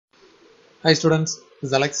Hi students, this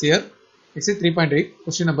is Alex here. Exercise 3.8,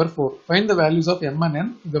 question number 4. Find the values of m and n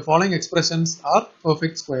if the following expressions are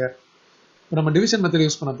perfect square. இப்போ நம்ம division method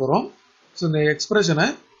use பண்ண போறோம். So இந்த எக்ஸ்பிரஷனை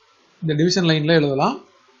இந்த division lineல எழுதலாம்.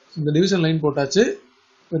 இந்த division line போட்டாச்சு.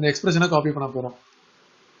 இந்த எக்ஸ்பிரஷனை காப்பி பண்ண போறோம்.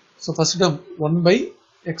 So first term 1 by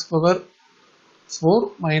x power 4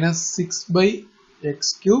 minus 6 by x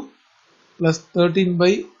cube plus 13 by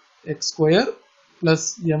x square plus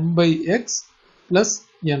m by x plus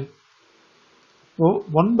n. So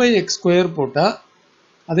 1 by x square போட்டா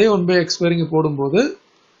அதே 1 by x square இங்க போடும்போது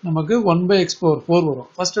நமக்கு 1 by x power 4 வரும்.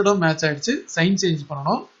 First term match ஆயிடுச்சு, sign change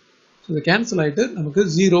பண்ணனும். So இது cancel ஆயிட்டு நமக்கு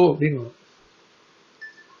 0 அப்படின்னு வரும்.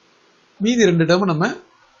 மீதி ரெண்டு டேர்ம் நம்ம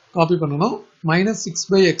காப்பி பண்ணனும். minus 6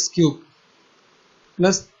 by x cube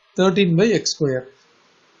plus 13 by x square.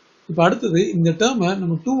 இப்போ அடுத்தது இந்த டேர்மை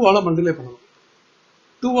நம்ம 2 ஆல மல்டிப்ளை பண்ணணும்.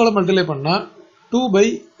 2 ஆல மல்டிப்ளை பண்ணா 2 by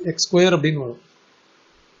x square அப்படின்னு வரும்.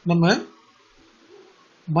 நம்ம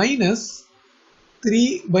minus 3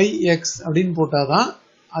 by x அப்படின்னு போட்டாதான்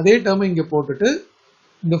அதே டேர்மை இங்க போட்டுட்டு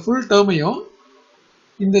இந்த ஃபுல் டேர்மையும்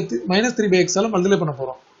இந்த minus 3 by x ஆல மல்டிப்ளை பண்ண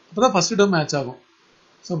போறோம். அப்பதான் ஃபர்ஸ்ட் டேர்ம் மேட்ச் ஆகும்.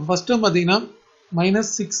 ஸோ ஃபர்ஸ்ட் டேர்ம் பார்த்தீங்கன்னா minus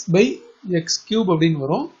 6 by x cube அப்படின்னு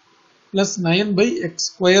வரும், பிளஸ் 9 by x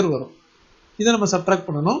square வரும். இதை நம்ம சப்ட்ராக்ட்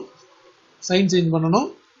பண்ணணும், சைன் சேஞ்ச் பண்ணணும்.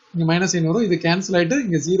 இங்க மைனஸ் சைன் வரும், இது கேன்சல் ஆயிட்டு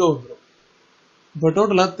இங்க 0 வந்துடும். இப்போ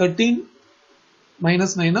டோட்டலா 13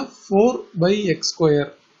 minus 9 4 by x square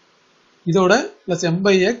இதோட plus m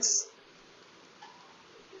by x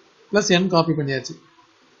plus n copy பண்ணியாச்சு.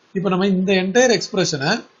 இப்போ நம்ம இந்த என்டையர்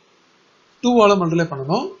எக்ஸ்பிரஷனை 2 ஆல மல்டிப்ளை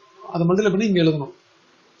பண்ணணும். அதை மல்டிப்ளை பண்ணி இங்க எழுதணும்.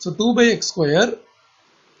 So 2 by x square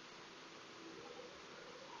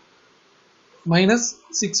minus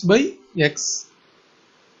 6 by x.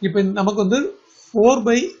 இப்போ நமக்கு வந்து 4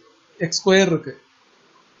 by x square இருக்கு.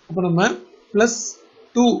 அப்போ நம்ம plus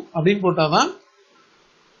 2 அப்படின்னு போட்டாதான்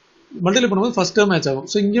மல்டிப்ளை பண்ணும்போது ஃபர்ஸ்ட் டேர்ம் மேட்ச் ஆகும்.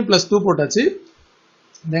 ஸோ இங்கேயும் பிளஸ் 2 போட்டாச்சு.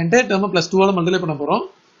 இந்த என்டையர் டேர்மை பிளஸ் 2 ஆல மல்டிப்ளை பண்ண போறோம்.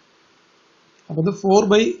 அப்போ வந்து 4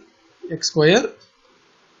 by x square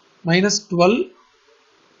minus 12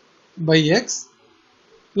 by x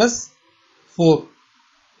plus 4.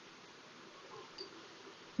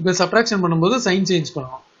 இப்போ சப்ட்ராக்ஷன் பண்ணும்போது சைன் சேஞ்ச்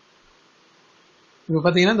பண்ணணும். இப்போ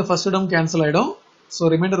பார்த்தீங்கன்னா இந்த ஃபர்ஸ்ட் டேர்ம் கேன்சல் ஆயிடும்.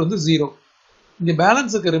 ஸோ ரிமைண்டர் வந்து 0. இங்கே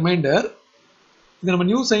பேலன்ஸுக்கு ரிமைண்டர் இது நம்ம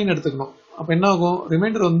நியூ சைன் எடுத்துக்கணும். அப்போ என்ன ஆகும்?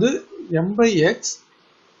 ரிமைண்டர் வந்து m by x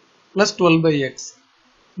plus 12 by x.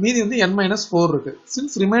 மீதி வந்து n minus 4 இருக்கு.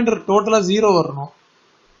 சின்ஸ் ரிமைண்டர் டோட்டலா 0 வரணும்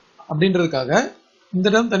அப்படின்றதுக்காக இந்த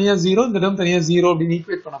டேர்ம் தனியா 0, இந்த டேர்ம் தனியா 0 அப்படின்னு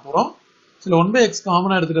ஈக்குவேட் பண்ண போறோம். சில 1 by x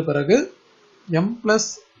காமனா எடுத்துட்ட பிறகு m plus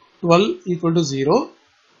 12 equal to 0.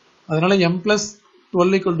 அதனால m plus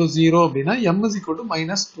 12 equal to 0 அப்படின்னா m is equal to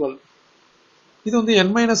minus 12. இது வந்து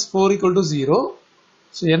n minus 4 equal to 0.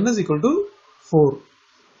 So n is equal to 4.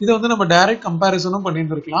 இதை வந்து நம்ம டைரக்ட் கம்பேரிசனும்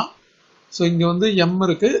பண்ணிட்டு இருக்கலாம். ஸோ இங்க வந்து m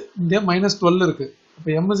இருக்கு, இங்க minus 12 இருக்கு. அப்போ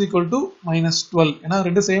m is equal to minus 12. ஏன்னா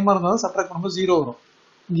ரெண்டு சேமா இருந்தாலும் சப்ட்ராக்ட் பண்ணும்போது 0 வரும்.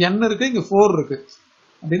 இங்க n இருக்கு, இங்க 4 இருக்கு.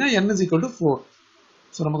 அப்படின்னா n is equal to 4.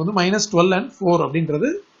 So நமக்கு வந்து minus 12 and 4 அப்படின்றது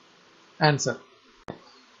ஆன்சர்.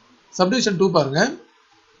 சப்டிவிஷன் 2 பாருங்க.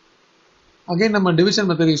 அகைன் நம்ம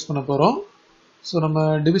டிவிஷன் மெத்தட் யூஸ் பண்ண போறோம். ஸோ நம்ம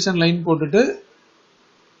டிவிஷன் லைன் போட்டுட்டு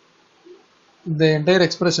இந்த என்டையர்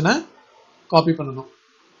எக்ஸ்பிரஷனை காப்பி பண்ணணும்.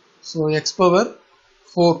 So x power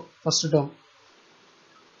 4 first term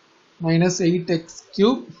minus 8x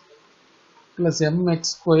cube plus mx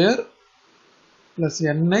square plus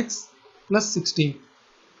nx plus 16.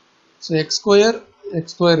 So x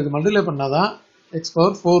square இது மல்டிப்ளை பண்ணாதான் x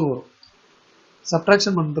power 4 வரும்.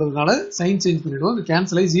 சப்ட்ராக்ஷன் பண்றதுனால சைன் சேஞ்ச் பண்ணிடுவோம், இது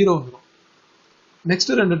கேன்சல் ஆகி 0 வந்துடும்.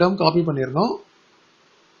 நெக்ஸ்ட் ரெண்டு டேர்ம் காப்பி பண்ணிடணும்.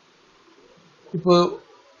 இப்போ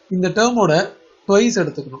இந்த டேர்மோட ட்வைஸ்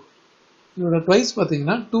எடுத்துக்கணும். இதோட ட்வைஸ்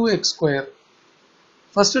பார்த்தீங்கன்னா 2x square.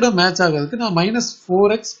 First term match ஆகிறதுக்கு நான் minus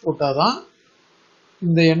 4x போட்டாதான்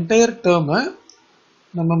இந்த என்டையர் டேர்மை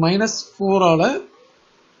நம்ம minus 4 ஆல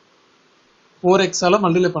 4x ஆல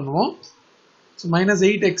மல்டிப்ளை பண்ணுவோம். ஸோ minus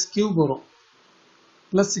 8x cube வரும்,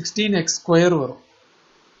 பிளஸ் 16x square வரும்.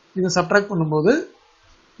 இதை சப்ட்ராக்ட் பண்ணும்போது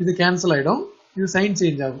இது கேன்சல் ஆயிடும், இது சைன்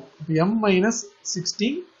சேஞ்ச் ஆகும். இப்போ m minus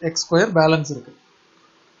 16x square balance இருக்கு.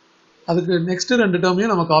 அதுக்கு நெக்ஸ்ட் ரெண்டு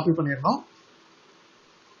டேர்மையும் நம்ம காப்பி பண்ணிடணும்.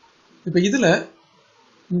 இப்போ இதுல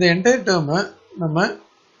இந்த என்டையர் டேர்மை நம்ம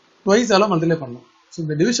ட்வைஸ் ஆல மல்டிப்ளை பண்ணலாம். ஸோ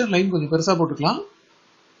இந்த டிவிஷன் லைன் கொஞ்சம் பெருசா போட்டுக்கலாம்.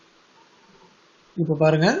 இப்போ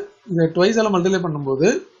பாருங்க, இதை ட்வைஸ் ஆல மல்டிப்ளை பண்ணும்போது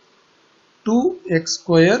 2x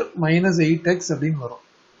square minus 8x அப்படின்னு வரும்.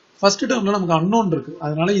 ஃபர்ஸ்ட் டேர்ம்ல நமக்கு அன்னோன் இருக்கு,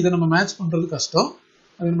 அதனால இதை நம்ம மேட்ச் பண்றது கஷ்டம்.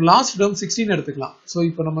 அது நம்ம லாஸ்ட் டேர்ம் 16 எடுத்துக்கலாம். ஸோ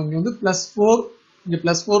இப்போ நம்ம இங்க வந்து +4, இங்க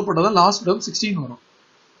 +4 போட்டாதான் லாஸ்ட் டேர்ம் 16 வரும்.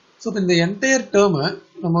 ஸோ இப்போ இந்த என்டையர் டேர்மை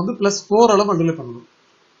நம்ம வந்து +4 ஆல மல்டிப்ளை பண்ணணும்.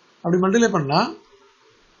 அப்படி மல்டிப்ளை பண்ணா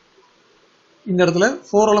இந்த இடத்துல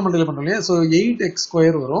 4 ஆல மல்டிப்ளை பண்றோம் இல்லையா, ஸோ 8x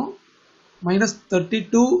ஸ்கொயர் வரும் மைனஸ்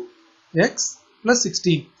 32x பிளஸ்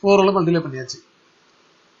 16 4 ஆல மல்டிப்ளை பண்ணியாச்சு.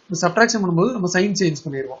 இந்த சப்ட்ராக்ஷன் பண்ணும்போது நம்ம சைன் சேஞ்ச்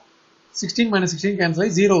பண்ணிடுவோம். 16 மைனஸ் 16 கேன்சல்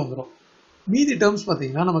ஆகி 0 வந்துடும். மீதி டேர்ம்ஸ்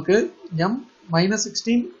பார்த்தீங்கன்னா நமக்கு m minus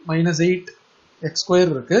 16 minus 8x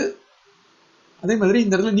square இருக்கு. அதே மாதிரி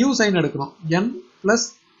இந்த இடத்துல நியூ சைன் எடுக்கணும், n பிளஸ்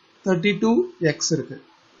 32x இருக்கு.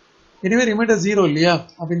 எனவே ரிமைண்டர் 0 இல்லையா,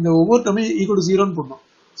 அப்போ இந்த ஒவ்வொரு டேர்மே ஈக்குவல் டு 0ன்னு போடணும்.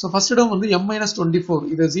 ஸோ ஃபர்ஸ்ட் டேர்ம் வந்து m மைனஸ் 24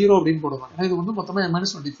 இதை 0 அப்படின்னு போடுவோம். ஏன்னா இது வந்து மொத்தமாக m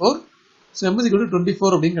minus 24, so m is equal to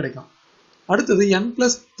 24 அப்படின்னு கிடைக்கும். அடுத்தது n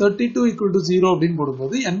பிளஸ் 32 ஈக்குவல் டு 0 அப்படின்னு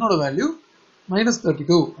போடும்போது என்னோட வேல்யூ மைனஸ்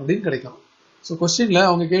 32 அப்படின்னு கிடைக்கும். ஸோ கொஸ்டின்ல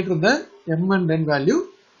அவங்க கேட்டிருந்த m and n வேல்யூ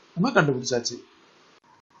நம்ம கண்டுபிடிச்சாச்சு.